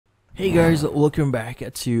Hey guys, welcome back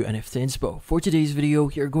to NFT Inspo. For today's video,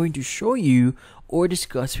 we are going to show you or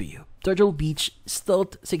discuss with you Turtle Beach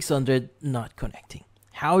Stealth 600 not connecting.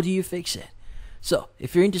 How do you fix it? So,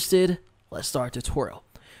 if you're interested, let's start the tutorial.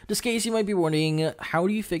 In this case, you might be wondering, how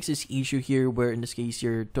do you fix this issue here where in this case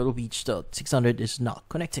your Turtle Beach Stealth 600 is not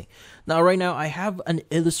connecting? Now, right now, I have an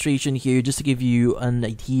illustration here just to give you an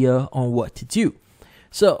idea on what to do.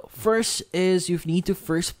 So first is you need to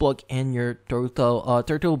first plug in your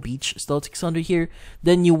Turtle Beach Stealth 600 here.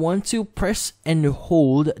 Then you want to press and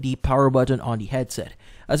hold the power button on the headset.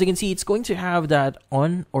 As you can see, it's going to have that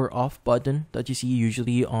on or off button that you see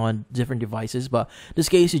usually on different devices. But in this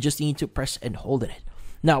case, you just need to press and hold it.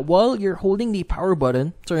 Now, while you're holding the power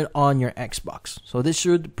button, turn on your Xbox. So this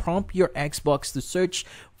should prompt your Xbox to search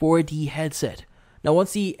for the headset. Now,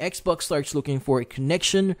 once the Xbox starts looking for a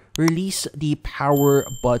connection, release the power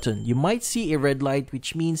button. You might see a red light,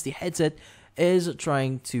 which means the headset is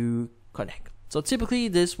trying to connect. So typically,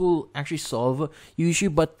 this will actually solve your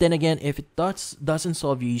issue. But then again, if it doesn't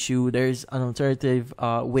solve your issue, there's an alternative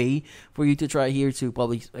way for you to try here to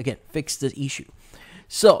probably, again, fix the issue.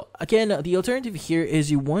 So again, the alternative here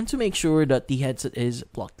is you want to make sure that the headset is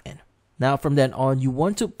plugged in. Now, from then on, you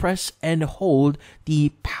want to press and hold the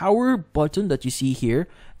power button that you see here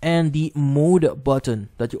and the mode button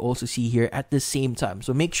that you also see here at the same time.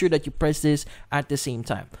 So make sure that you press this at the same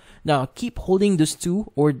time. Now, keep holding these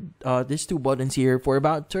two these two buttons here for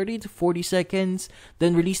about 30 to 40 seconds.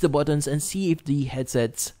 Then release the buttons and see if the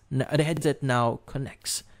headset now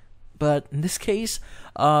connects. But in this case,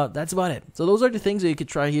 that's about it. So those are the things that you could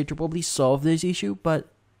try here to probably solve this issue. But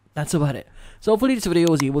that's about it. So hopefully this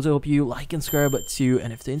video was able to help you. Like and subscribe to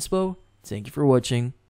NFT Inspo. Thank you for watching.